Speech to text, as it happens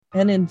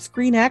And in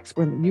Screen X,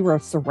 when you were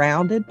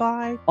surrounded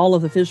by all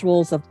of the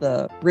visuals of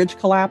the bridge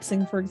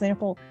collapsing, for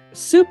example,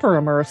 super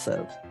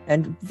immersive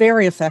and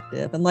very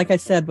effective. And like I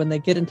said, when they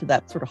get into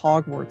that sort of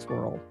Hogwarts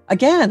world,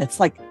 again, it's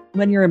like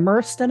when you're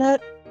immersed in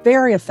it,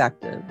 very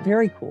effective,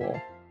 very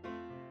cool.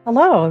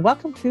 Hello, and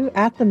welcome to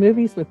At the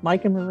Movies with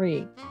Mike and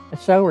Marie, a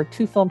show where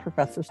two film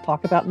professors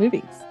talk about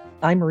movies.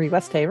 I'm Marie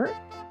Westhaver.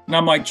 And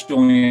I'm Mike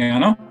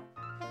Giuliano.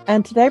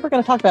 And today we're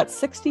going to talk about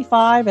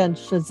 65 and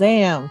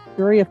Shazam,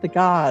 Fury of the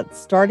Gods,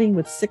 starting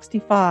with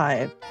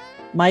 65.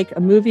 Mike,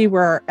 a movie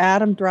where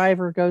Adam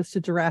Driver goes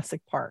to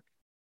Jurassic Park.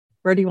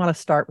 Where do you want to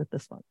start with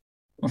this one?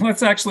 Well,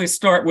 let's actually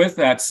start with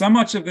that. So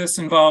much of this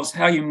involves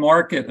how you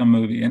market a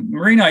movie. And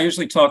Marie and I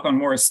usually talk on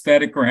more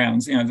aesthetic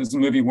grounds. Does the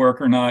movie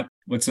work or not?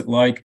 What's it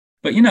like?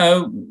 But,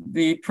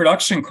 the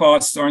production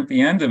costs aren't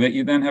the end of it.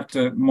 You then have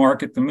to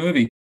market the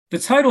movie. The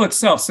title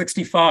itself,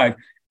 65,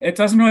 it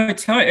doesn't really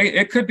tell you.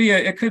 It could be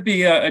a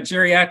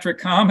geriatric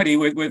comedy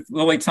with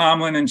Lily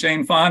Tomlin and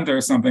Jane Fonda or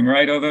something,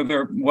 right? Although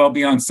they're well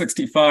beyond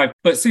 65.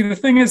 But see, the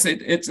thing is,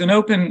 it's an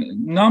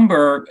open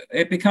number.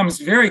 It becomes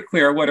very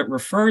clear what it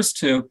refers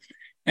to.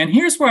 And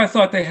here's where I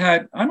thought they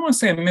had, I don't want to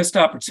say a missed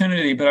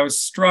opportunity, but I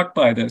was struck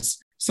by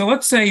this. So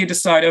let's say you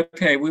decide,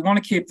 okay, we want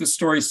to keep the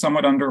story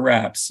somewhat under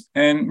wraps.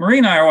 And Marie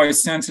and I are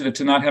always sensitive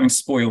to not having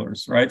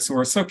spoilers, right? So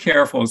we're so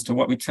careful as to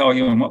what we tell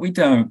you and what we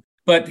don't.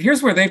 But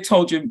here's where they've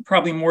told you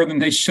probably more than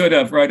they should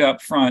have right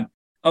up front.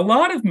 A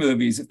lot of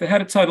movies, if they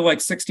had a title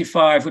like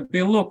 65, would be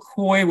a little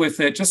coy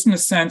with it, just in the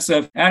sense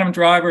of Adam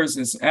Driver's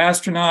this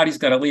astronaut. He's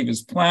got to leave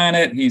his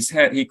planet.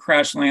 He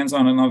crash lands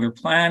on another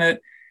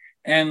planet.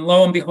 And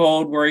lo and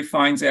behold, where he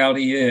finds out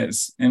he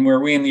is, and where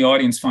we in the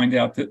audience find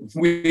out that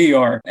we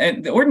are.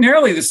 And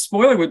ordinarily, the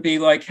spoiler would be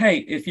like, hey,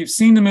 if you've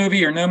seen the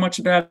movie or know much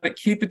about it,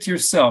 keep it to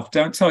yourself.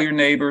 Don't tell your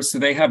neighbors so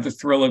they have the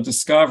thrill of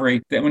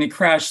discovery that when he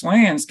crash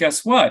lands,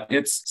 guess what?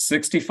 It's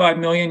 65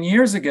 million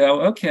years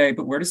ago. Okay,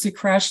 but where does he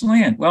crash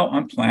land? Well,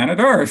 on planet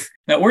Earth.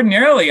 Now,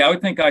 ordinarily, I would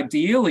think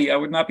ideally, I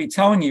would not be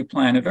telling you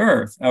planet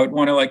Earth. I would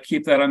want to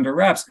keep that under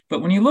wraps.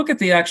 But when you look at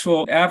the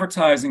actual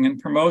advertising and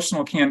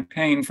promotional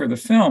campaign for the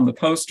film, the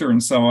poster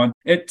and so on,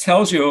 it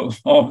tells you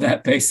all of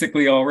that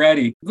basically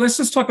already. Let's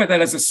just talk about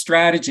that as a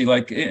strategy.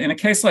 Like in a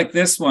case like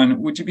this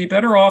one, would you be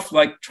better off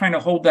trying to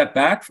hold that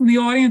back from the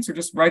audience, or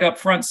just right up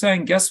front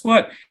saying, guess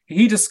what?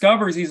 He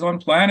discovers he's on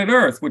planet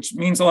Earth, which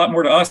means a lot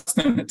more to us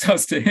than it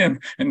does to him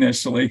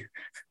initially.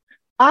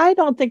 I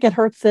don't think it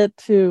hurts it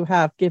to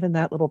have given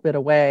that little bit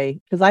away,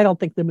 because I don't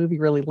think the movie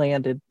really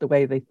landed the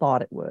way they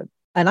thought it would.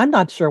 And I'm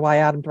not sure why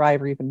Adam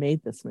Driver even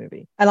made this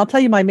movie. And I'll tell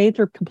you, my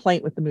major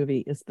complaint with the movie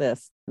is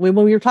this. When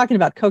we were talking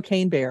about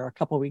Cocaine Bear a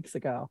couple of weeks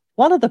ago,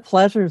 one of the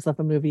pleasures of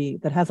a movie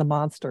that has a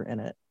monster in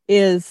it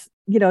is,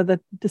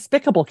 the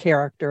despicable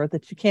character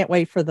that you can't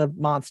wait for the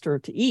monster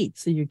to eat.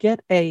 So you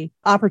get a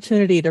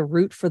opportunity to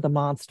root for the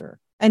monster.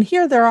 And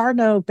here there are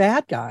no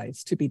bad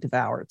guys to be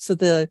devoured. So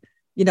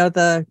you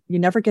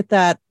never get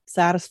that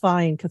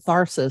satisfying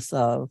catharsis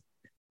of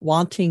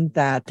wanting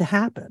that to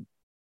happen.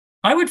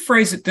 I would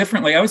phrase it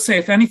differently. I would say,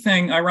 if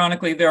anything,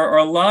 ironically, there are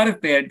a lot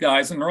of bad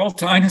guys and they're all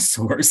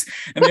dinosaurs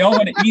and they all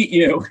want to eat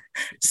you.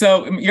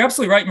 So you're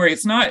absolutely right, Marie.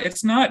 It's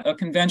not a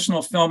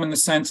conventional film in the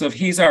sense of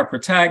he's our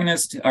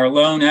protagonist, our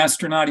lone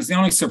astronaut. He's the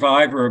only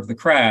survivor of the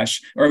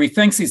crash, or he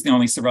thinks he's the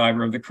only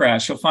survivor of the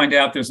crash. You'll find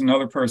out there's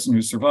another person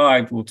who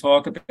survived. We'll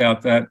talk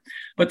about that.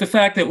 But the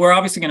fact that we're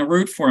obviously going to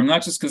root for him,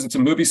 not just because it's a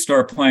movie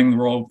star playing the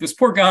role. This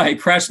poor guy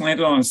crash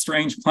landed on a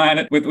strange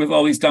planet with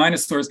all these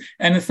dinosaurs.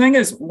 And the thing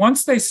is,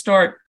 once they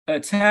start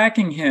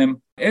attacking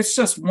him, it's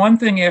just one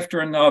thing after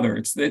another.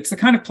 It's the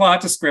kind of plot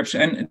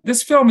description. And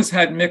this film has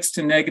had mixed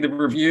to negative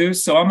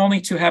reviews, so I'm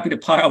only too happy to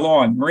pile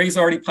on. Marie's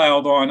already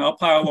piled on. I'll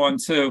pile on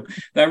too.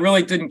 That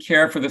really didn't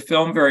care for the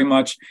film very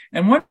much.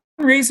 And one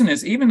reason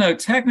is, even though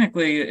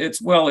technically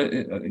it's well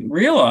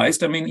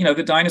realized,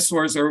 the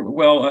dinosaurs are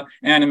well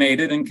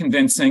animated and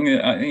convincing,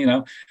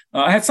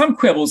 I had some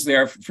quibbles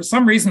there. For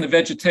some reason, the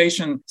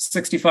vegetation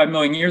 65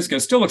 million years ago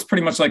still looks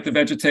pretty much like the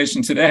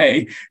vegetation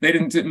today. They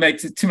didn't make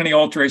too many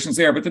alterations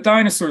there, but the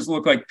dinosaurs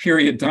look like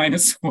period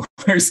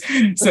dinosaurs.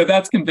 So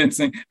that's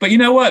convincing. But you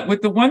know what?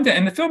 With the one day,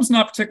 and the film's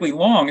not particularly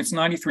long, it's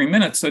 93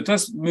 minutes, so it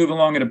does move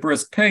along at a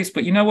brisk pace.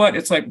 But you know what?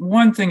 It's like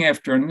one thing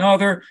after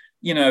another.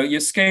 You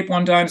escape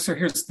one dinosaur,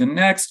 here's the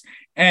next.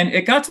 And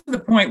it got to the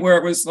point where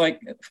it was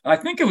I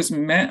think it was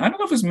meant, I don't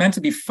know if it was meant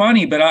to be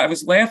funny, but I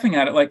was laughing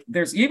at it.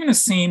 There's even a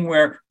scene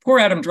where poor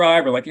Adam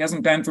Driver, he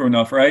hasn't been through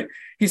enough, right?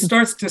 He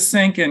starts to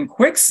sink in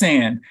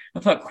quicksand.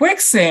 I thought,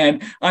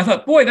 quicksand? I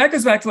thought, boy, that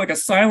goes back to a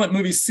silent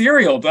movie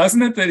serial,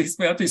 doesn't it? That he's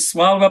about to be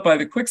swallowed up by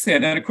the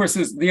quicksand. And of course,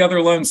 the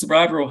other lone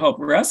survivor will help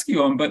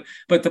rescue him. But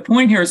the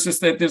point here is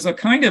just that there's a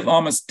kind of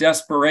almost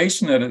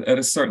desperation at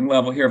a certain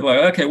level here of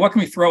okay, what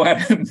can we throw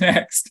at him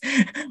next?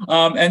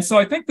 And so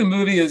I think the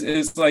movie is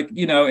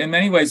in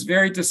many ways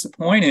very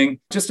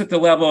disappointing, just at the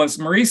level, as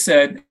Marie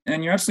said,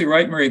 and you're absolutely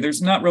right, Marie,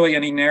 there's not really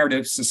any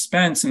narrative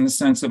suspense in the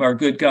sense of our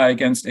good guy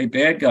against a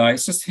bad guy.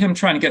 It's just him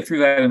trying to get through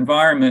that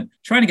environment,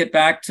 trying to get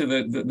back to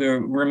the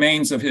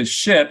remains of his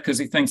ship, because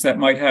he thinks that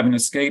might have an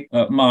escape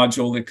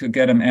module that could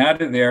get him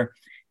out of there.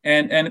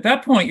 And at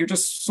that point, you're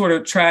just sort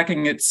of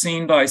tracking it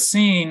scene by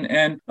scene.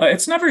 And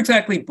it's never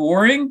exactly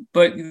boring,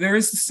 but there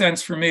is a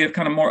sense for me of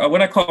kind of more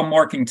what I call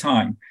marking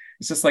time.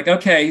 It's just like,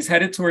 okay, he's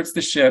headed towards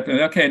the ship, and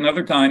okay,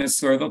 another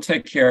dinosaur, they'll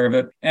take care of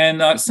it.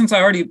 And since I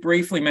already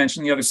briefly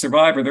mentioned the other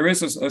survivor, there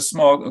is a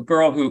small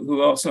girl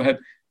who also had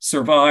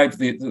survived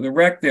the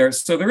wreck there.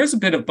 So there is a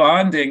bit of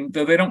bonding,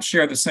 though they don't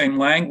share the same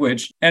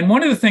language. And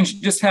one of the things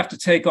you just have to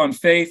take on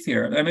faith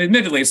here. I mean,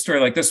 admittedly, a story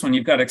like this one,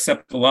 you've got to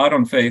accept a lot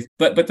on faith.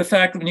 But the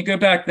fact that when you go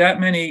back that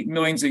many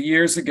millions of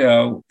years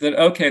ago, that,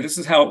 okay, this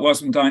is how it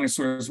was when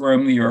dinosaurs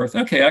roamed the earth.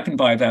 Okay, I can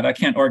buy that. I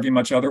can't argue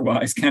much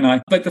otherwise, can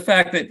I? But the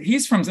fact that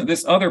he's from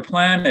this other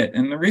planet,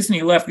 and the reason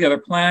he left the other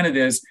planet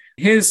is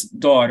his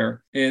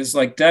daughter is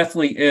like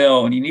deathly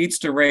ill, and he needs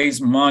to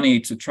raise money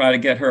to try to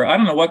get her. I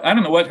don't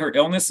know what her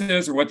illness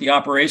is or what the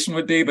operation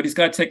would be, but he's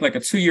got to take like a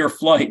 2-year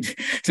flight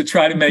to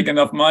try to make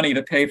enough money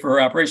to pay for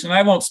her operation. And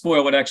I won't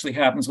spoil what actually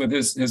happens with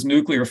his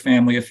nuclear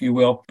family, if you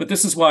will, but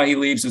this is why he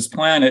leaves his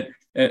planet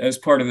as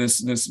part of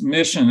this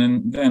mission.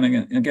 And then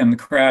again, the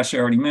crash I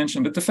already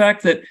mentioned. But the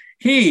fact that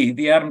he,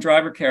 the Adam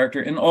Driver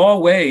character, in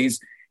all ways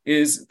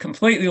is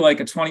completely like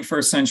a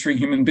 21st century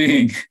human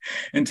being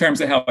in terms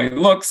of how he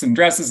looks and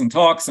dresses and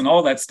talks and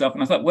all that stuff.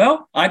 And I thought,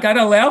 well, I got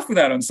to allow for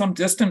that. On some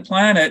distant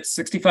planet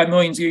 65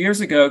 million years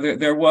ago,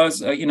 there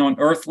was an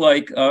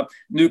Earth-like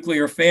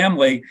nuclear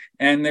family,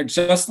 and they're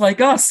just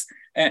like us.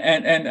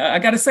 And I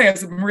got to say,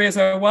 as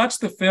I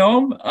watched the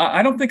film,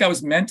 I don't think I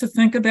was meant to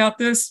think about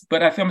this,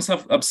 but I found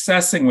myself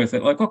obsessing with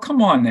it. Like, well, come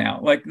on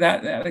now. Like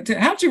that.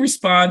 How'd you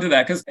respond to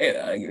that? Because,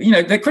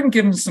 they couldn't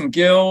give him some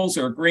gills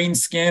or green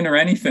skin or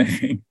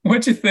anything.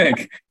 What'd you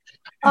think?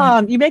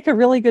 You make a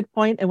really good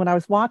point. And when I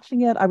was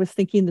watching it, I was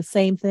thinking the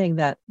same thing,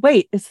 that,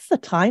 wait, is this a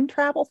time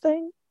travel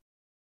thing?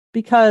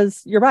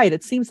 Because you're right.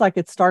 It seems like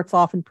it starts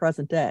off in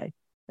present day,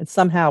 and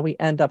somehow we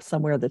end up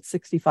somewhere that's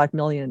 65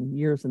 million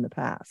years in the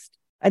past.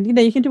 And,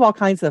 you can do all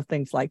kinds of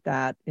things like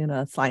that in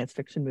a science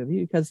fiction movie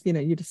because,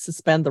 you just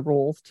suspend the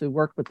rules to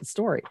work with the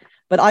story.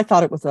 But I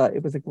thought it was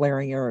a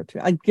glaring error too.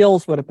 And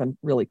gills would have been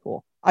really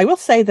cool. I will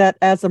say that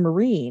as a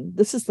Marine,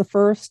 this is the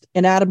first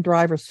in Adam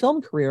Driver's film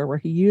career where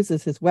he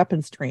uses his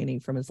weapons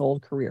training from his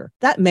old career.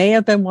 That may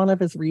have been one of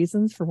his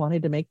reasons for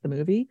wanting to make the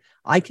movie.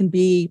 I can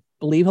be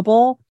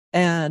believable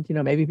and,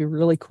 maybe be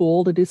really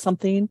cool to do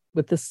something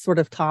with this sort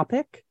of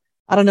topic.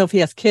 I don't know if he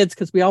has kids,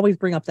 because we always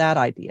bring up that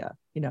idea.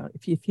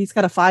 If he's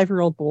got a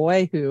 5-year-old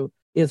boy who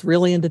is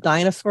really into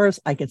dinosaurs,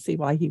 I can see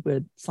why he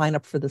would sign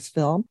up for this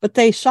film. But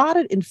they shot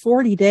it in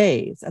 40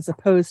 days, as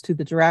opposed to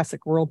the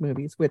Jurassic World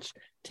movies, which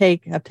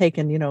have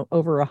taken,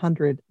 over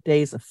 100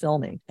 days of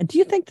filming. And do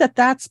you think that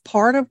that's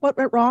part of what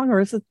went wrong, or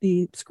is it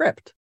the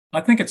script?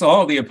 I think it's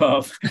all of the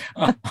above.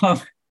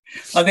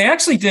 They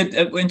actually did,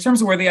 in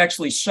terms of where they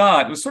actually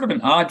shot, it was sort of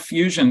an odd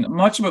fusion.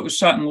 Much of it was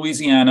shot in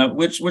Louisiana,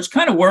 which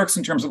kind of works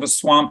in terms of a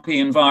swampy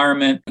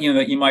environment,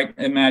 that you might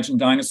imagine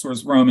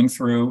dinosaurs roaming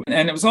through.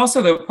 And it was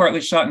also, though, partly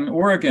shot in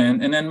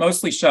Oregon, and then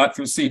mostly shot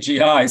through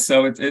CGI.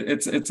 So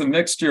it's a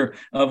mixture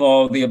of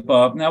all of the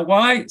above. Now,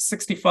 why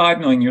 65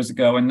 million years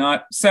ago and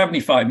not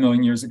 75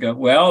 million years ago?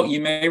 Well, you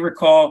may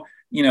recall,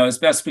 as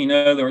best we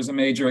know, there was a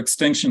major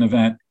extinction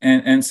event.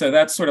 And so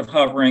that's sort of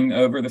hovering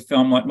over the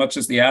film, much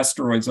as the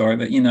asteroids are,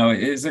 that,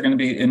 is there going to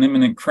be an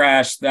imminent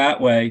crash that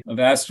way of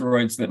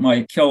asteroids that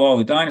might kill all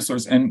the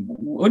dinosaurs? And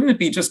wouldn't it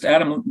be just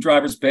Adam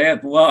Driver's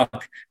bad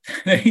luck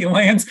that he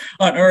lands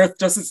on Earth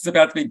just as it's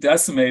about to be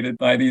decimated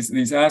by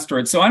these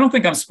asteroids? So I don't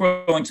think I'm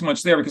spoiling too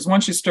much there, because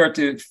once you start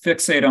to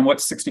fixate on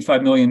what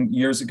 65 million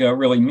years ago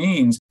really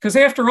means, because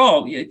after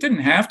all, it didn't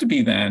have to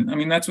be then. I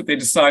mean, that's what they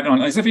decided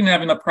on. As if he didn't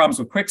have enough problems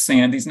with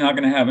quicksand, he's now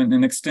going to have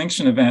an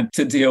extinction event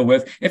to deal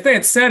with. If they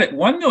had said it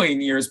 1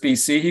 million years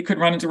BC, he could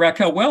run into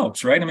Raquel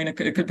Welch, right? I mean, it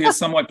could be a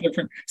somewhat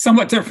different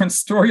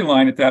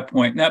storyline at that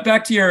point. Now,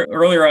 back to your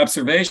earlier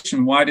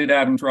observation, why did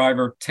Adam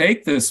Driver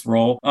take this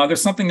role?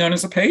 There's something known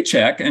as a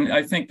paycheck, and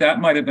I think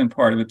that might have been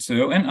part of it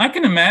too. And I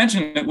can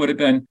imagine it would have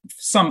been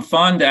some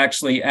fun to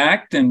actually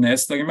act in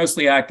this, though you're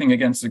mostly acting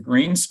against a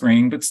green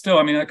screen, but still,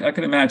 I mean, I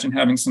could imagine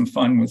having some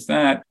fun with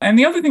that. And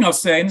the other thing I'll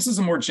say, and this is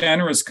a more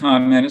generous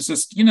comment, is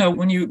just,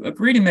 when you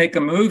agree to make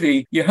a movie,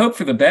 you hope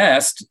for the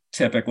best.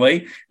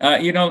 Typically,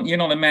 you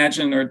don't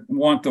imagine or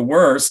want the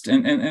worst,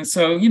 and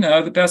so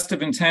the best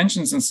of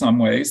intentions in some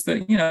ways.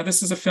 That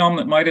this is a film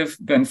that might have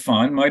been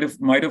fun, might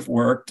have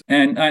worked,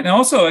 and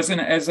also as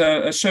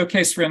a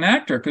showcase for an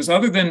actor, because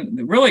other than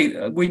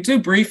really, we do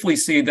briefly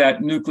see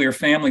that nuclear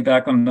family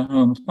back on the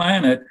home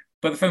planet.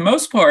 But for the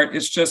most part,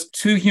 it's just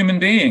two human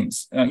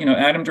beings,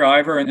 Adam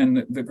Driver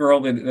and the girl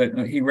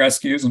that he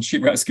rescues, and she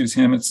rescues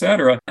him, et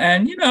cetera.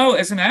 And,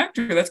 as an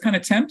actor, that's kind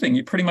of tempting.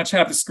 You pretty much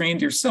have the screen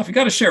to yourself. You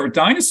got to share it with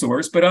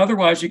dinosaurs, but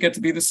otherwise you get to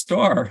be the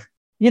star.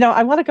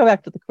 I want to go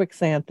back to the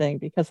quicksand thing,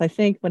 because I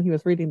think when he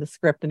was reading the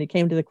script and he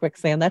came to the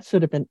quicksand, that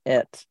should have been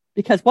it.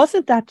 Because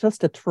wasn't that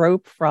just a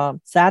trope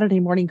from Saturday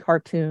morning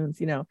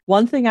cartoons,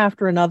 one thing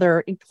after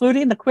another,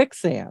 including the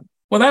quicksand?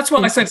 Well, that's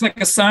why I said it's like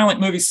a silent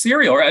movie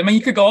serial, right? I mean,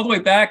 you could go all the way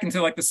back into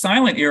like the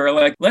silent era.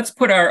 Like, let's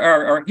put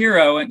our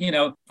hero and,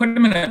 put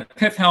him in a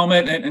pith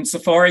helmet and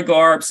safari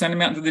garb, send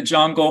him out into the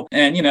jungle.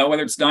 And,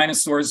 whether it's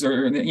dinosaurs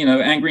or,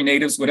 angry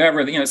natives,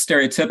 whatever,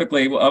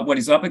 stereotypically what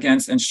he's up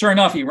against. And sure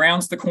enough, he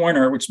rounds the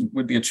corner, which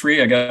would be a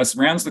tree, I guess,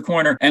 rounds the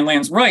corner and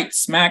lands right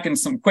smack in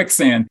some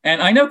quicksand.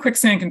 And I know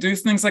quicksand can do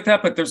things like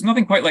that, but there's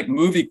nothing quite like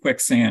movie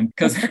quicksand,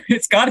 because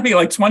it's got to be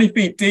like 20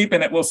 feet deep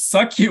and it will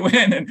suck you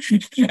in,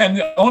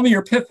 and only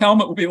your pith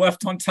helmet will be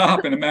left on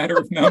top in a matter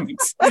of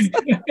moments.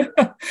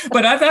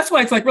 But that's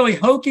why it's like really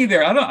hokey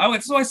there.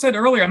 That's what I said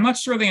earlier. I'm not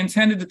sure they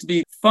intended it to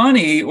be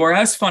funny or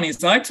as funny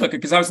as I took it,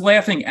 because I was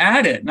laughing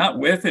at it, not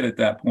with it at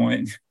that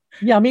point.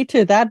 Yeah, me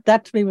too. That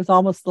to me was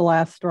almost the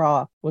last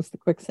straw, was the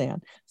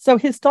quicksand. So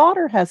his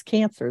daughter has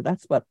cancer.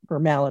 That's what her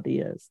malady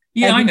is.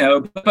 Yeah, I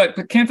know.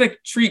 But can't they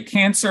treat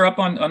cancer up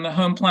on the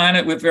home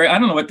planet with I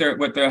don't know what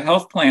their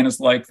health plan is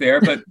like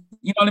there, but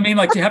you know what I mean?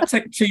 Like, you have to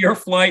take to your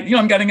flight.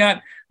 I'm getting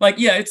at, like,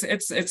 yeah,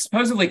 it's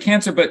supposedly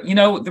cancer, but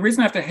the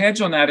reason I have to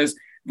hedge on that is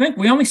I think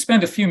we only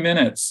spend a few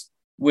minutes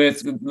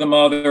with the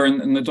mother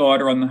and the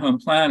daughter on the home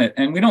planet.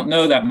 And we don't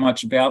know that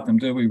much about them,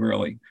 do we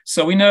really?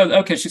 So we know,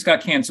 okay, she's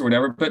got cancer or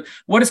whatever, but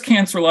what is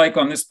cancer like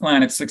on this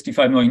planet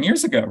 65 million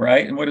years ago,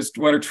 right? And what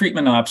are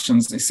treatment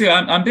options? You see,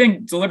 I'm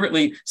being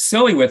deliberately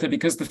silly with it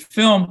because the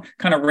film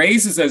kind of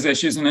raises those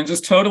issues and then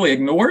just totally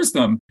ignores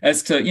them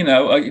as to,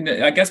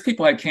 I guess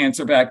people had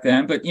cancer back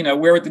then, but,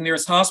 where would the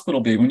nearest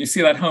hospital be? When you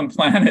see that home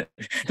planet,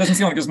 it doesn't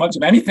seem like there's much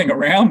of anything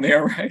around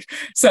there, right?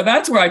 So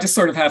that's where I just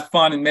sort of have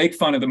fun and make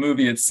fun of the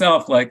movie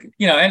itself. Like,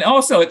 and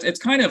also it's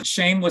kind of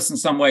shameless in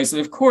some ways.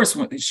 Of course,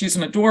 she's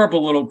an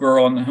adorable little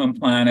girl on the home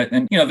planet,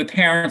 and the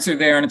parents are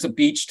there, and it's a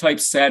beach type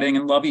setting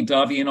and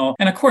lovey-dovey and all.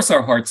 And of course,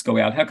 our hearts go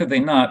out. How could they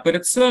not? But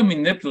it's so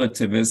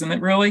manipulative, isn't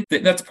it? Really,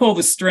 let's pull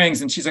the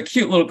strings. And she's a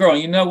cute little girl.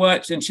 You know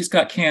what? And she's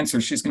got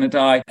cancer. She's going to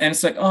die. And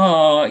it's like,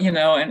 oh,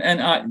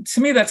 and to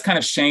me, that's kind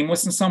of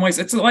shameless in some ways.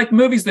 It's like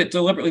movies that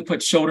deliberately put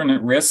children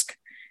at risk.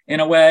 In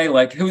a way,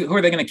 like who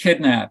are they going to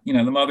kidnap?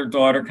 The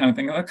mother-daughter kind of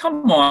thing. Like,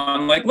 come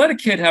on, like let a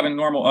kid have a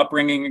normal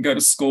upbringing and go to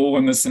school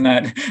and this and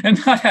that,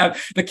 and not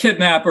have the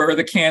kidnapper or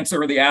the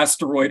cancer or the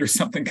asteroid or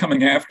something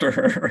coming after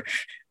her.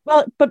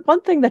 Well, but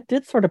one thing that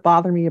did sort of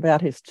bother me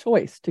about his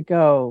choice to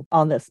go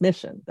on this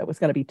mission that was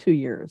going to be 2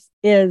 years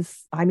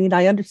is, I mean,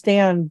 I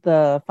understand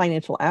the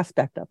financial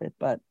aspect of it,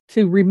 but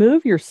to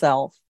remove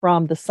yourself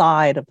from the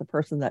side of the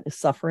person that is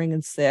suffering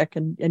and sick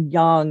and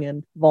young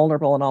and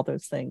vulnerable and all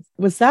those things,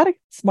 was that a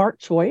smart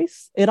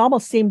choice? It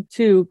almost seemed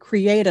to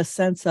create a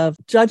sense of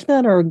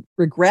judgment or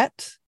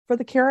regret for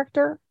the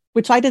character,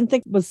 which I didn't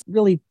think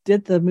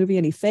did the movie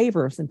any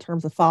favors in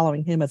terms of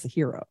following him as a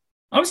hero.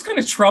 I was kind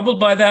of troubled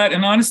by that.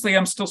 And honestly,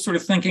 I'm still sort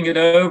of thinking it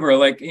over.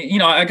 Like,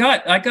 I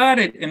got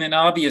it in an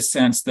obvious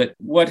sense that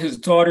what his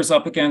daughter's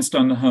up against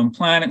on the home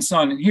planet and so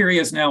on. And here he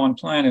is now on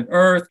planet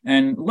Earth.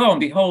 And lo and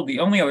behold, the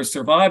only other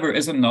survivor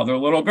is another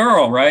little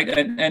girl, right?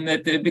 And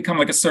that it become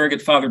like a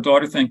surrogate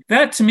father-daughter thing.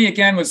 That to me,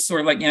 again, was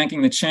sort of like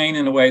yanking the chain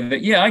in a way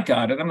that, yeah, I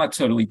got it. I'm not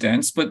totally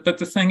dense. But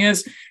the thing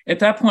is, at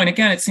that point,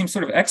 again, it seems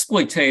sort of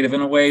exploitative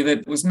in a way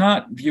that was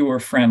not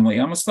viewer friendly.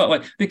 I almost thought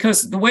like,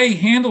 because the way he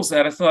handles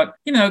that, I thought,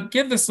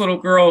 give this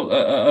little girl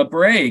a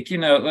break,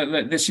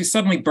 that she's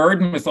suddenly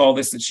burdened with all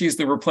this, that she's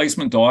the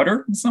replacement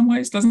daughter in some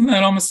ways. Doesn't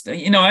that almost,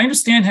 I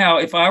understand how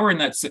if I were in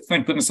that,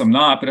 thank goodness I'm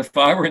not, but if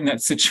I were in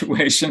that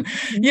situation,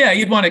 yeah,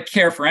 you'd want to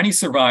care for any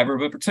survivor,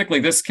 but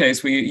particularly this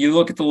case where you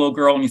look at the little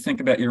girl and you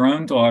think about your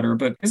own daughter,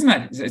 but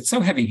it's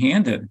so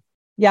heavy-handed.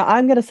 Yeah,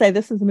 I'm going to say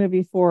this is a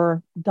movie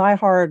for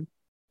diehard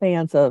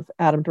fans of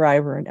Adam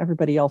Driver, and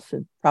everybody else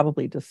should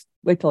probably just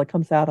wait till it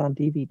comes out on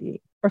DVD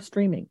or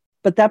streaming.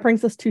 But that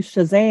brings us to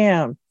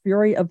Shazam,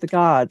 Fury of the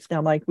Gods.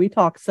 Now, Mike, we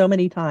talk so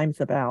many times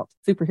about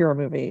superhero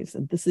movies,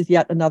 and this is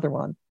yet another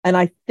one. And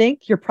I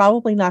think you're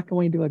probably not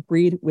going to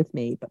agree with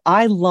me, but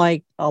I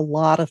liked a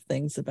lot of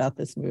things about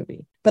this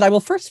movie. But I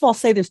will first of all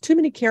say there's too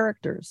many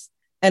characters,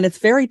 and it's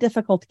very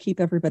difficult to keep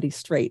everybody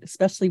straight,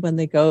 especially when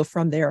they go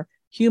from their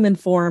human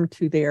form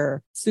to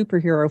their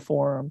superhero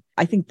form.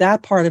 I think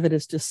that part of it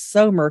is just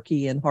so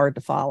murky and hard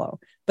to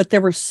follow. But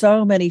there were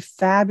so many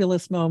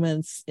fabulous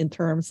moments in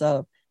terms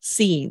of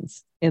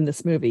scenes in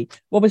this movie.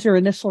 What was your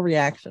initial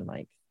reaction,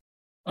 Mike?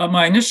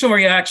 My initial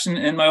reaction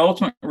and my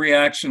ultimate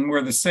reaction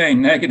were the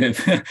same, negative.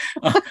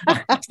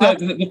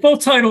 The full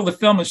title of the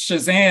film is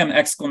Shazam!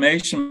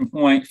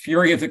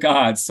 Fury of the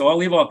Gods. So I'll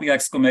leave off the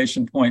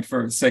exclamation point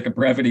for the sake of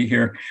brevity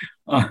here.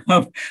 One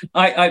of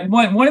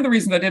the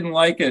reasons I didn't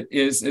like it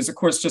is of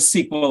course just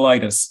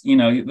sequelitis.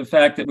 The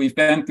fact that we've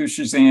been through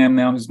Shazam,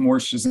 now there's more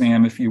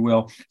Shazam, if you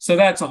will. So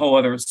that's a whole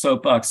other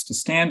soapbox to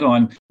stand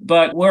on.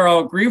 But where I'll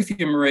agree with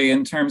you, Marie,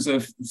 in terms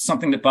of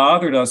something that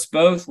bothered us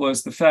both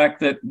was the fact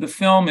that the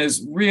film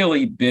is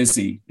really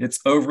busy. It's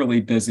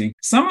overly busy.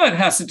 Some of it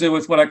has to do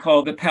with what I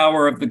call the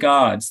power of the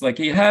gods. Like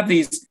you have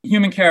these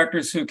human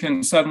characters who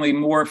can suddenly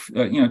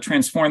morph,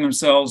 transform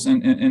themselves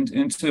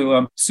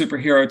into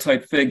superhero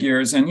type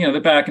figures. And, the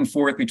the back and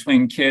forth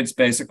between kids,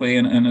 basically,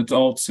 and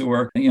adults who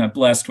are,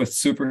 blessed with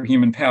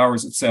superhuman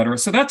powers, et cetera.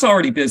 So that's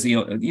already busy.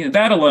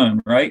 That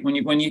alone, right?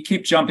 When you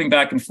keep jumping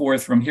back and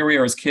forth from here we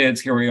are as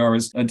kids, here we are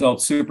as adult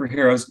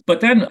superheroes.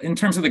 But then in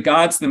terms of the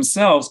gods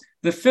themselves,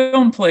 the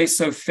film plays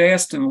so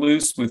fast and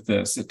loose with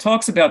this. It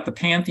talks about the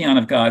pantheon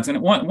of gods. And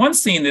one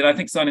scene that I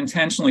think is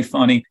unintentionally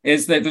funny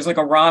is that there's like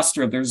a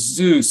roster. There's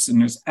Zeus and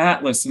there's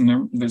Atlas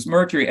and there's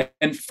Mercury.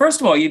 And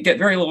first of all, you get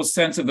very little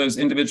sense of those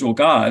individual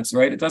gods,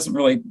 right? It doesn't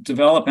really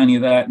develop any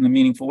of that in a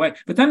meaningful way.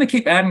 But then they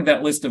keep adding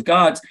that list of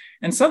gods.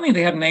 And suddenly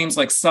they have names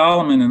like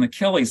Solomon and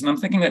Achilles. And I'm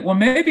thinking that, well,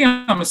 maybe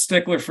I'm a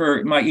stickler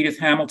for my Edith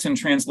Hamilton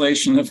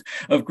translation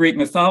of Greek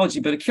mythology,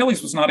 but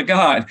Achilles was not a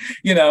god,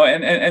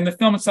 and the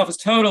film itself is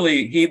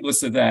totally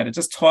heedless of that. It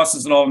just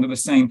tosses it all into the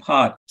same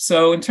pot.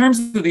 So in terms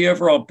of the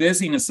overall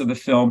busyness of the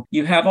film,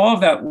 you have all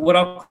of that, what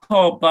I'll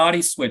call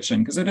body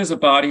switching, because it is a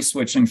body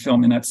switching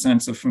film in that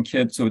sense of from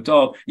kid to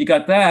adult. You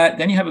got that.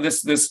 Then you have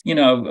this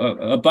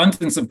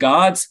abundance of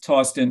gods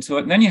tossed into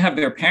it. And then you have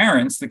their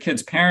parents, the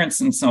kids' parents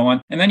and so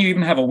on. And then you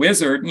even have a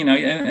wizard, and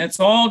it's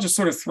all just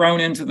sort of thrown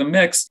into the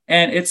mix.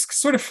 And it's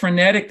sort of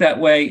frenetic that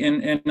way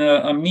in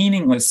a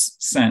meaningless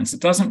sense.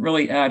 It doesn't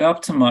really add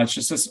up to much.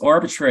 It's just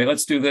arbitrary.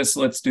 Let's do this,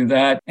 let's do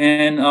that.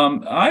 And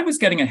I was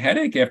getting a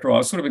headache after all. I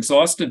was sort of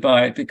exhausted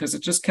by it because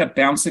it just kept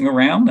bouncing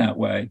around that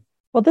way.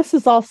 Well, this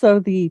is also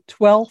the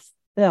 12th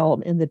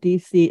film in the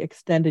DC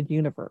extended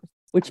universe,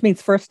 which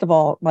means, first of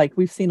all, Mike,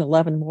 we've seen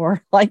 11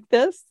 more like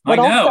this. I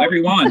know,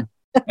 everyone,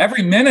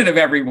 every minute of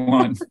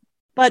everyone.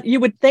 But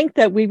you would think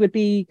that we would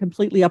be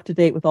completely up to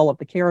date with all of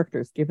the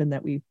characters, given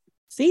that we've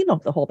seen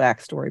the whole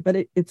backstory.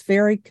 But it's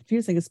very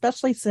confusing,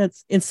 especially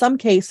since in some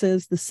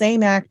cases, the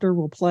same actor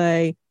will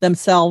play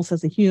themselves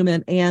as a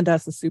human and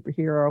as a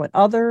superhero. And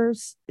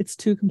others, it's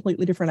two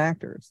completely different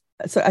actors.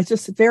 So it's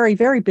just very,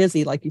 very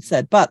busy, like you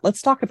said. But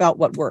let's talk about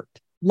what worked.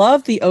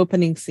 Love the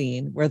opening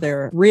scene where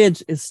their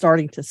bridge is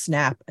starting to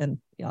snap and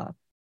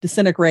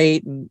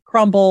disintegrate and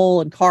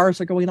crumble, and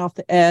cars are going off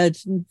the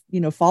edge and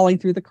falling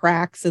through the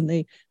cracks, and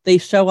they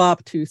show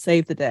up to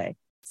save the day.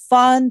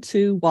 Fun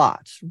to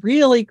watch.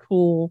 Really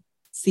cool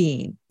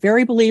scene.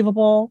 Very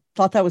believable.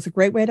 Thought that was a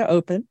great way to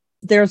open.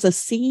 There's a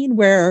scene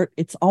where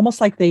it's almost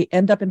like they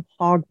end up in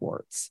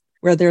Hogwarts,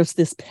 where there's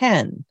this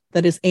pen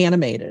that is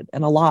animated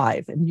and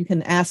alive, and you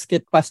can ask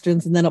it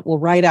questions and then it will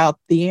write out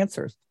the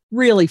answers.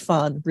 Really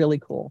fun, really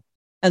cool.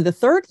 And the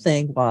third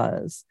thing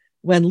was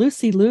when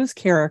Lucy Liu's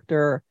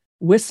character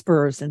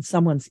whispers in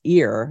someone's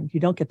ear, you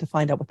don't get to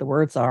find out what the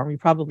words are. We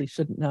probably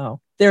shouldn't know.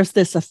 There's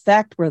this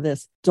effect where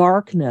this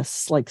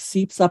darkness like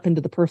seeps up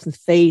into the person's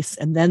face,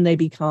 and then they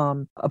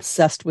become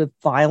obsessed with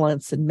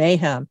violence and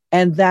mayhem.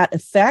 And that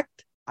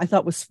effect I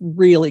thought was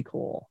really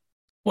cool.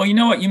 Well, you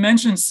know what? You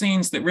mentioned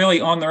scenes that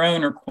really on their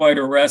own are quite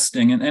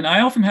arresting. And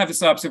I often have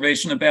this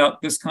observation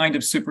about this kind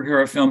of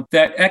superhero film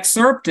that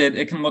excerpted,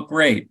 it can look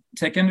great.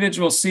 Take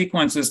individual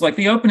sequences like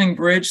the opening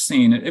bridge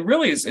scene. It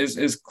really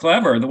is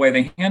clever the way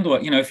they handle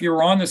it. If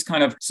you're on this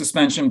kind of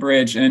suspension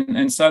bridge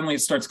and suddenly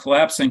it starts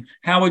collapsing,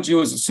 how would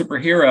you as a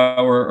superhero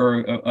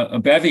or a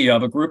bevy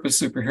of a group of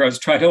superheroes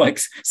try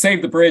to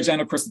save the bridge and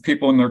of course the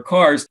people in their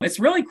cars? It's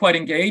really quite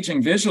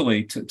engaging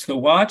visually to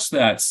watch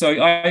that. So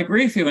I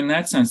agree with you in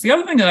that sense. The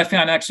other thing that I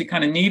found actually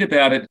kind of neat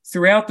about it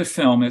throughout the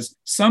film is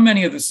so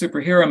many of the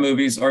superhero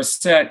movies are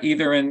set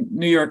either in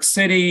New York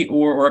City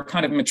or a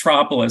kind of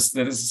metropolis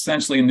that is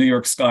essentially a New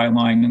York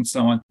skyline and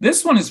so on.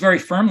 This one is very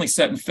firmly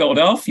set in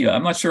Philadelphia.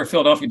 I'm not sure if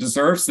Philadelphia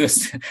deserves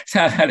this to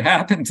have had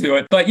happened to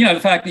it. But, the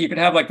fact that you could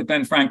have the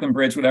Ben Franklin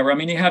Bridge, whatever. I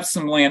mean, you have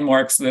some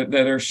landmarks that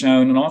are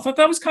shown and all. I thought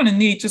that was kind of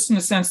neat, just in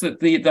the sense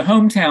that the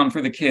hometown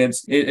for the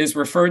kids is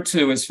referred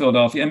to as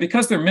Philadelphia. And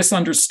because they're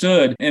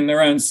misunderstood in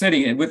their own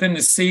city, within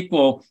the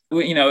sequel,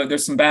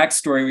 there's some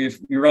backstory where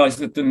you realize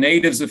that the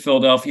natives of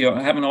Philadelphia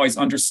haven't always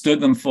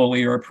understood them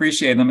fully or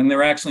appreciated them. And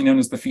they're actually known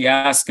as the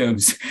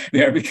fiascos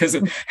there because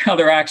of how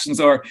their actions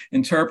are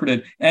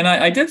interpreted. And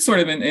I did sort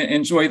of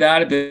enjoy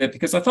that a bit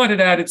because I thought it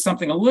added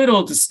something a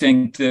little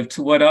distinctive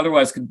to what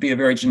otherwise could be a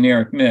very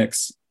generic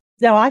mix.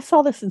 Now, I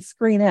saw this in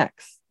Screen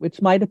X,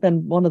 which might have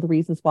been one of the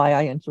reasons why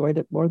I enjoyed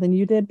it more than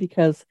you did,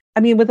 because,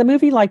 with a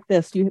movie like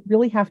this, you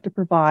really have to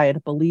provide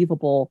a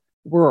believable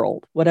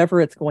world,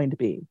 whatever it's going to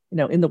be,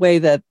 in the way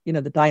that,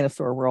 the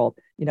dinosaur world,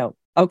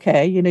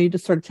 okay, you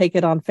just sort of take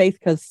it on faith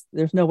because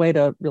there's no way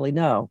to really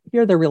know.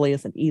 Here, there really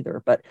isn't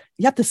either, but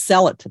you have to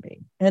sell it to me.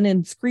 And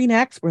in Screen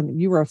X, when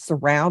you are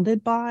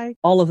surrounded by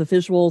all of the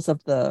visuals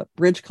of the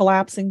bridge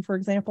collapsing, for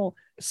example,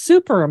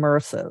 super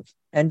immersive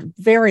and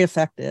very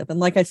effective. And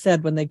like I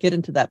said, when they get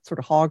into that sort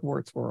of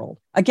Hogwarts world,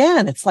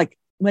 again, it's like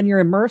when you're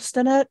immersed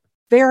in it,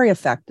 very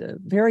effective,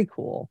 very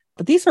cool.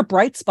 But these are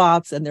bright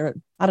spots, and they're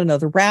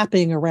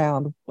wrapping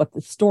around what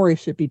the story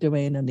should be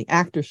doing and the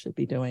actors should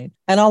be doing.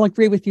 And I'll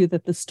agree with you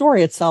that the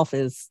story itself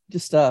is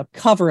just a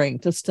covering,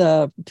 just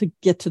to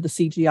get to the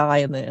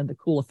CGI and the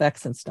cool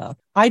effects and stuff.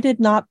 I did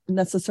not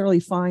necessarily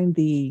find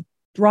the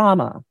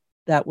drama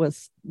that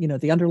was,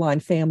 the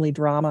underlying family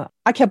drama.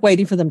 I kept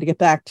waiting for them to get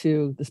back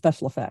to the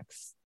special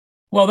effects.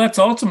 Well, that's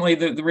ultimately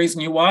the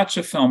reason you watch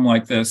a film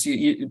like this.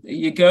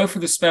 You go for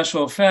the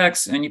special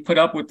effects and you put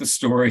up with the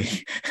story.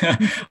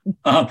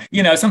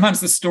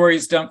 Sometimes the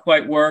stories don't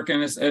quite work,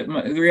 and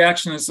the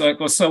reaction is like,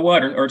 well, so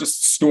what? Or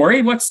just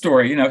story? What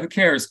story? Who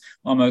cares?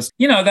 Almost.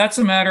 That's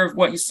a matter of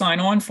what you sign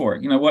on for.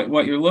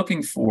 What you're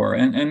looking for.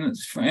 And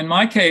in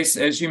my case,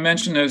 as you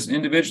mentioned, those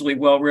individually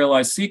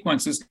well-realized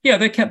sequences, yeah,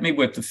 they kept me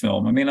with the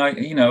film. I mean,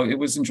 it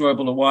was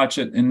enjoyable to watch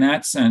it in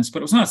that sense, but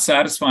it was not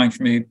satisfying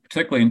for me,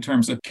 particularly in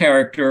terms of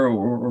character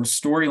or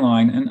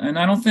storyline. And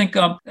I don't think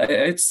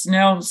it's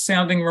now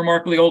sounding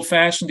remarkably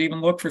old-fashioned to even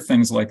look for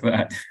things like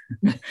that.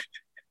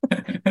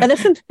 And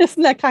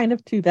isn't that kind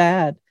of too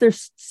bad?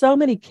 There's so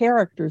many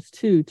characters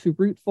too to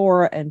root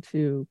for and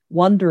to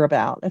wonder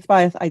about. That's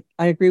why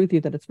I agree with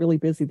you that it's really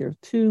busy. There's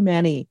too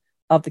many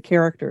of the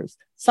characters.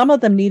 Some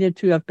of them needed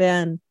to have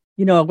been,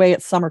 away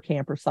at summer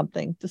camp or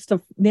something, just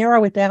to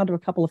narrow it down to a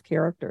couple of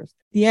characters.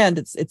 At the end,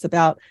 it's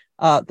about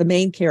the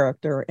main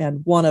character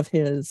and one of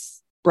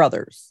his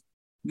brothers.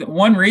 The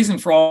one reason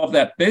for all of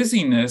that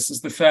busyness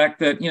is the fact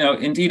that,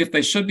 indeed, if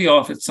they should be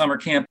off at summer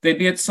camp, they'd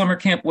be at summer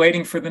camp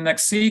waiting for the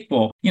next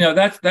sequel.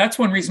 That's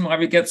one reason why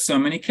we get so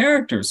many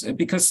characters,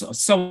 because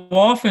so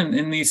often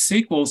in these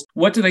sequels,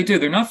 what do?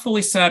 They're not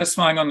fully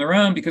satisfying on their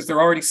own because they're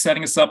already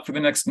setting us up for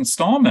the next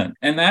installment.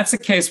 And that's a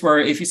case where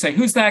if you say,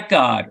 who's that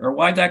god? Or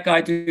why'd that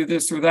guy do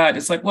this or that?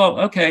 It's like, well,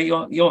 okay,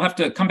 you'll have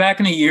to come back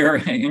in a year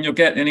and you'll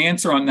get an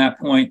answer on that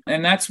point.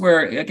 And that's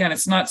where, again,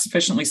 it's not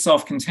sufficiently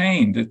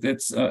self-contained.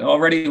 It's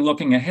already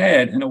looking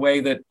ahead in a way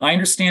that I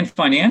understand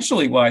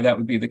financially why that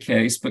would be the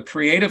case, but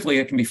creatively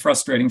it can be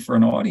frustrating for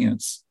an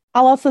audience.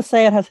 I'll also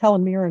say it has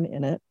Helen Mirren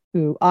in it,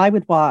 who I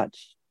would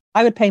watch.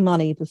 I would pay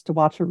money just to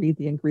watch her read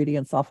the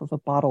ingredients off of a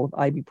bottle of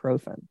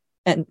ibuprofen.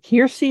 And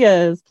here she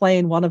is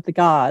playing one of the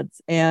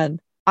gods. And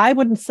I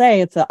wouldn't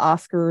say it's an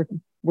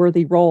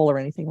Oscar-worthy role or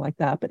anything like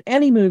that, but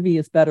any movie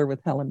is better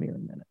with Helen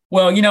Mirren in it.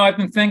 Well, I've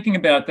been thinking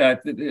about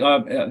that.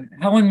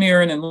 Helen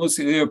Mirren and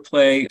Lucy Liu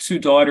play two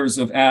daughters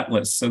of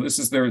Atlas. So this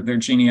is their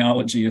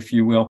genealogy, if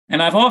you will.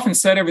 And I've often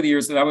said over the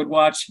years that I would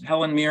watch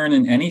Helen Mirren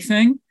in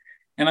anything.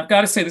 And I've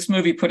got to say, this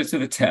movie put it to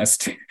the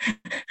test.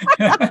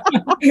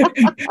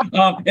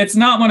 It's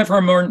not one of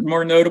her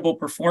more notable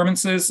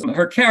performances.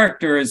 Her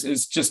character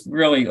is just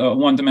really a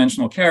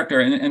one-dimensional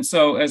character. And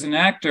so as an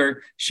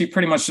actor, she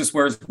pretty much just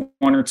wears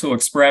one or two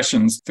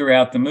expressions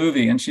throughout the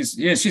movie. And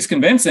she's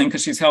convincing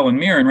because she's Helen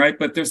Mirren, right?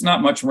 But there's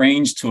not much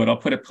range to it. I'll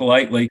put it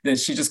politely. That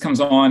she just comes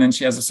on and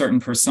she has a certain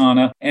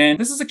persona. And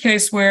this is a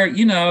case where,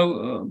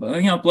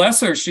 bless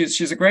her,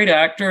 she's a great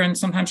actor. And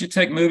sometimes you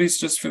take movies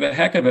just for the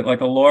heck of it,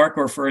 like a lark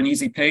or for an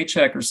easy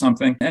paycheck or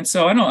something. And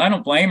so I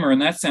don't blame her in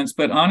that sense.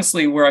 But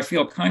honestly, where I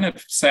feel kind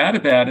of sad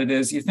about it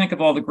is you think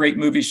of all the great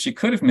movies she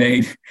could have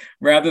made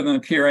rather than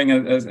appearing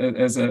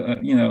as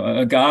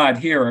a god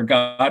here or a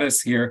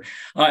goddess here.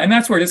 And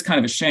that's where it is kind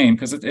of a shame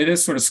because it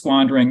is sort of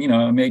squandering,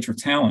 a major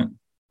talent.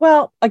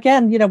 Well,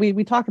 again,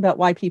 we talk about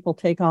why people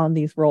take on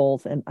these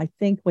roles. And I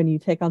think when you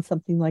take on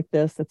something like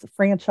this, it's a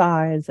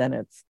franchise and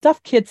it's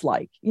stuff kids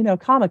like,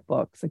 comic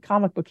books and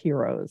comic book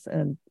heroes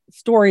and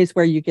stories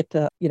where you get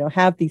to,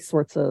 have these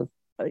sorts of,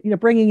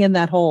 bringing in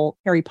that whole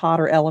Harry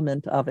Potter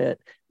element of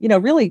it,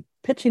 really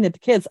pitching it to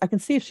kids. I can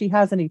see if she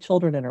has any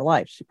children in her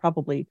life, she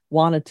probably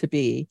wanted to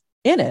be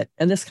in it.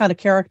 And this kind of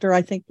character,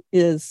 I think,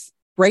 is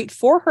great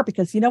for her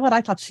because, what?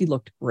 I thought she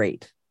looked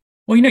great.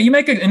 Well, you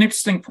make an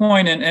interesting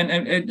point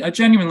and a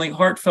genuinely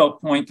heartfelt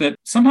point that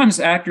sometimes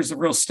actors of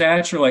real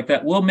stature like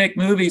that will make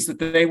movies that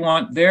they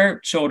want their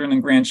children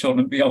and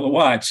grandchildren to be able to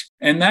watch.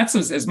 And that's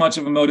as much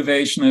of a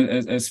motivation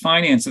as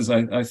finances,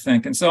 I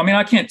think. And so,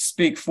 I can't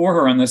speak for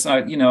her on this.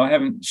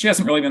 She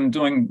hasn't really been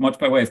doing much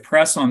by way of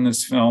press on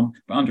this film,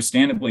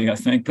 understandably, I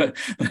think. But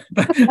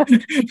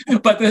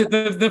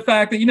the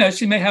fact that,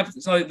 she may have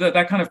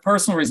that kind of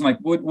personal reason, like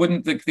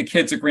wouldn't the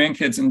kids or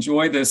grandkids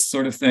enjoy this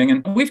sort of thing?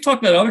 And we've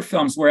talked about other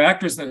films where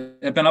actors that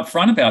have been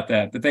upfront about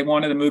that they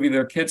wanted a movie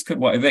their kids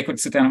they could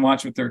sit down and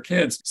watch with their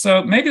kids.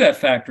 So maybe that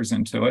factors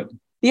into it.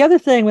 The other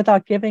thing,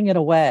 without giving it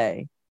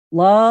away,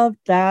 love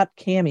that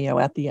cameo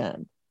at the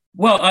end.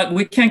 Well,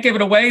 we can't give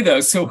it away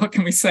though. So what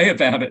can we say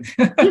about it?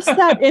 Just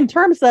that in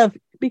terms of,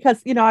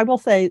 because, I will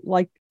say,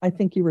 like, I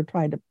think you were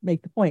trying to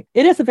make the point.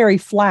 It is a very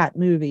flat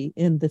movie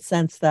in the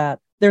sense that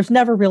there's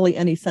never really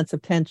any sense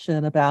of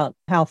tension about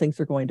how things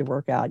are going to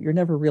work out. You're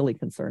never really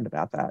concerned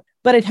about that.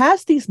 But it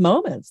has these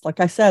moments, like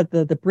I said,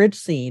 the bridge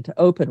scene to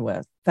open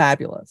with,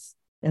 fabulous.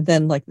 And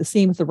then like the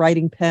scene with the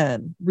writing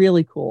pen,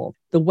 really cool.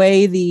 The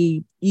way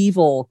the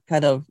evil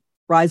kind of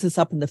rises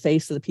up in the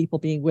face of the people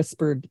being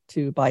whispered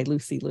to by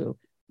Lucy Liu,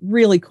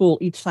 really cool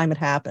each time it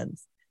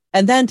happens.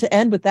 And then to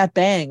end with that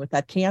bang, with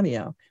that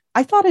cameo,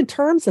 I thought in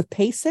terms of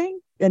pacing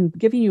and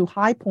giving you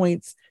high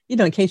points,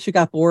 in case you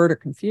got bored or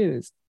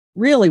confused,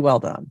 really well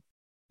done.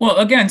 Well,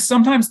 again,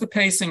 sometimes the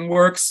pacing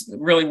works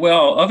really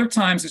well. Other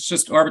times it's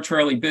just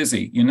arbitrarily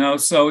busy,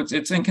 so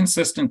it's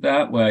inconsistent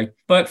that way.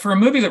 But for a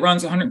movie that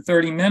runs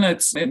 130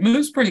 minutes, it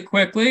moves pretty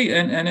quickly.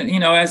 And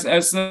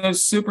as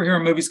those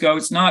superhero movies go,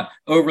 it's not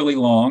overly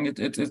long.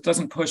 It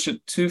doesn't push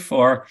it too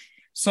far.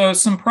 So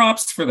some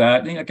props for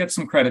that. Get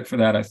some credit for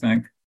that, I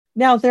think.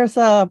 Now, there's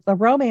a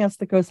romance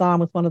that goes on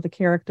with one of the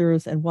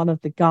characters and one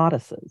of the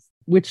goddesses,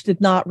 which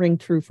did not ring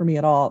true for me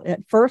at all.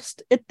 At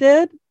first, it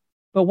did,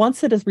 but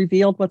once it is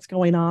revealed what's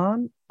going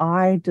on,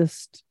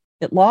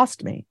 it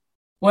lost me.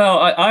 Well,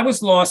 I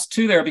was lost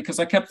too there because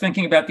I kept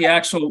thinking about the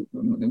actual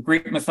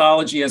Greek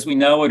mythology as we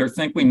know it or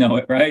think we know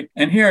it, right?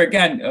 And here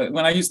again,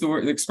 when I use the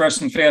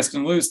expression fast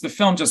and loose, the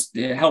film just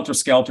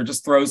helter-skelter,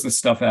 just throws this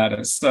stuff at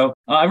us. So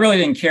I really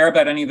didn't care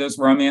about any of those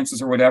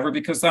romances or whatever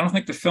because I don't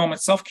think the film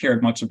itself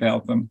cared much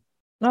about them.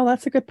 Oh,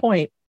 that's a good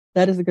point.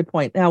 That is a good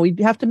point. Now, we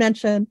have to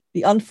mention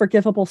the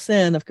unforgivable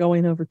sin of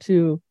going over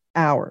 2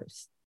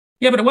 hours.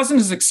 Yeah, but it wasn't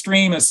as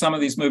extreme as some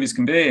of these movies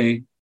can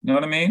be. You know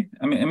what I mean?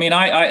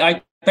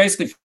 I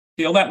basically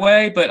feel that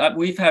way, but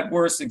we've had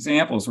worse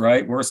examples,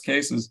 right? Worse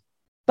cases.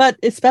 But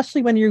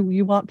especially when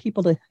you want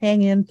people to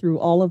hang in through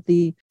all of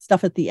the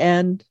stuff at the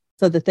end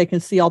so that they can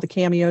see all the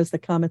cameos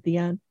that come at the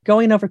end.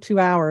 Going over 2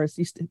 hours,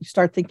 you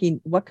start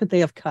thinking, what could they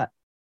have cut?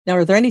 Now,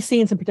 are there any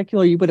scenes in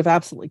particular you would have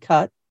absolutely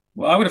cut?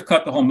 Well, I would have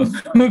cut the whole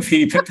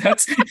movie, but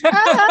that's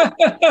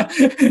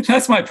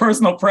my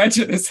personal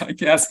prejudice, I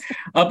guess.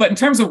 But in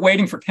terms of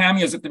waiting for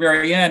cameos at the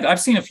very end, I've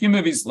seen a few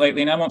movies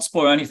lately, and I won't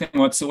spoil anything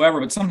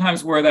whatsoever, but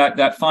sometimes where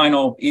that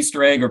final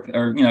Easter egg or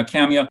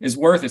cameo is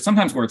worth it,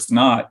 sometimes where it's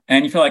not.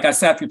 And you feel like I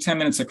sat through 10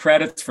 minutes of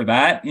credits for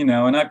that,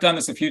 and I've done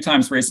this a few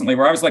times recently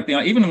where I was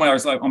even when I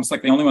was almost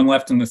like the only one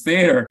left in the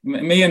theater,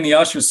 me and the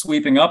ushers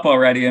sweeping up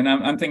already. And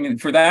I'm thinking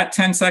for that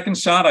 10-second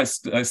shot, I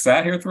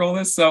sat here through all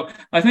this. So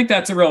I think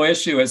that's a real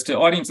issue as to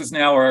audiences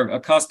now are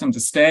accustomed to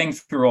staying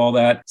through all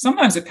that.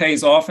 Sometimes it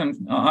pays off, and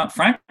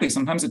frankly,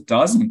 sometimes it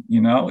doesn't.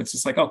 It's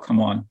just like, oh, come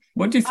on.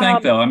 What do you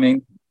think, though?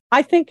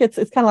 I think it's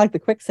kind of like the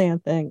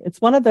quicksand thing.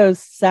 It's one of those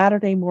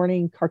Saturday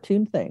morning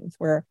cartoon things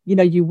where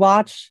you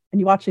watch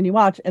and you watch and you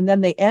watch, and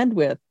then they end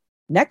with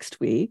next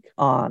week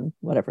on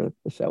whatever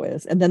the show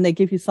is, and then they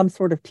give you some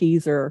sort of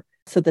teaser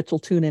so that you'll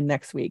tune in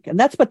next week. And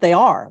that's what they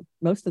are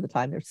most of the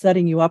time. They're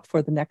setting you up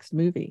for the next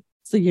movie.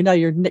 So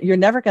you're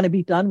never going to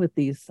be done with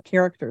these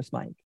characters,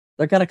 Mike.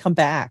 They're going to come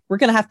back. We're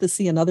going to have to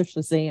see another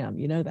Shazam.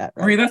 You know that,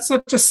 right? Marie, that's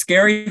such a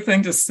scary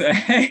thing to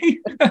say.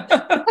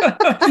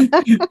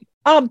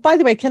 By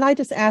the way, can I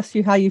just ask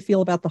you how you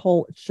feel about the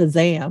whole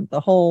Shazam,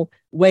 the whole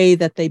way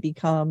that they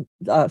become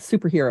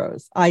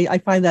superheroes? I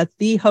find that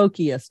the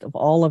hokiest of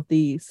all of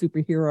the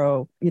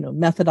superhero,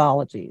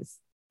 methodologies.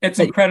 It's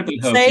incredibly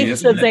hokey,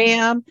 isn't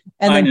Shazam, it?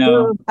 And I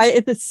know.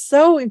 It's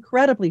so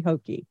incredibly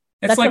hokey.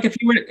 It's like if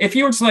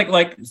you were just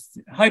like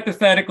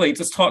hypothetically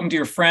just talking to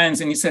your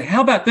friends and you said, how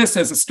about this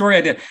as a story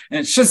idea? And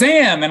it's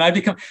Shazam. And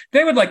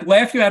they would like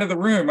laugh you out of the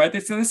room, right? They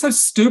say, that's so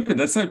stupid.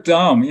 That's so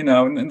dumb,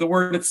 and the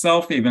word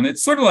itself even.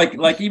 It's sort of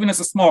like even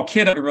as a small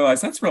kid, I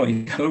realized that's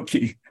really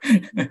hokey.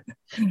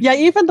 Yeah,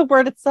 even the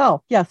word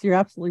itself. Yes, you're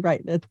absolutely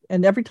right.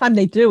 And every time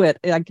they do it,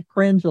 I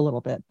cringe a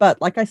little bit.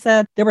 But like I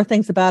said, there were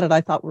things about it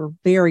I thought were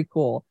very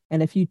cool.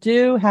 And if you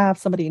do have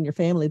somebody in your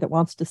family that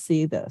wants to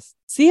see this,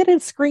 see it in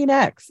Screen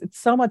X. It's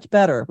so much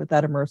better with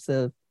that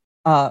immersive,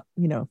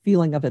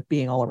 feeling of it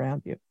being all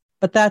around you.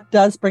 But that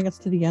does bring us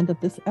to the end of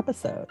this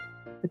episode.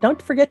 But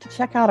don't forget to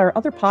check out our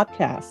other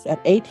podcasts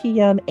at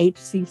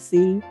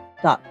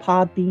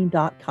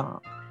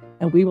atnhcc.podbean.com.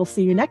 And we will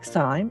see you next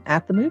time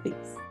at the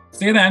movies.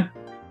 See you then.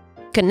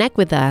 Connect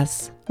with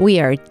us.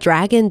 We are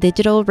Dragon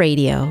Digital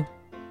Radio.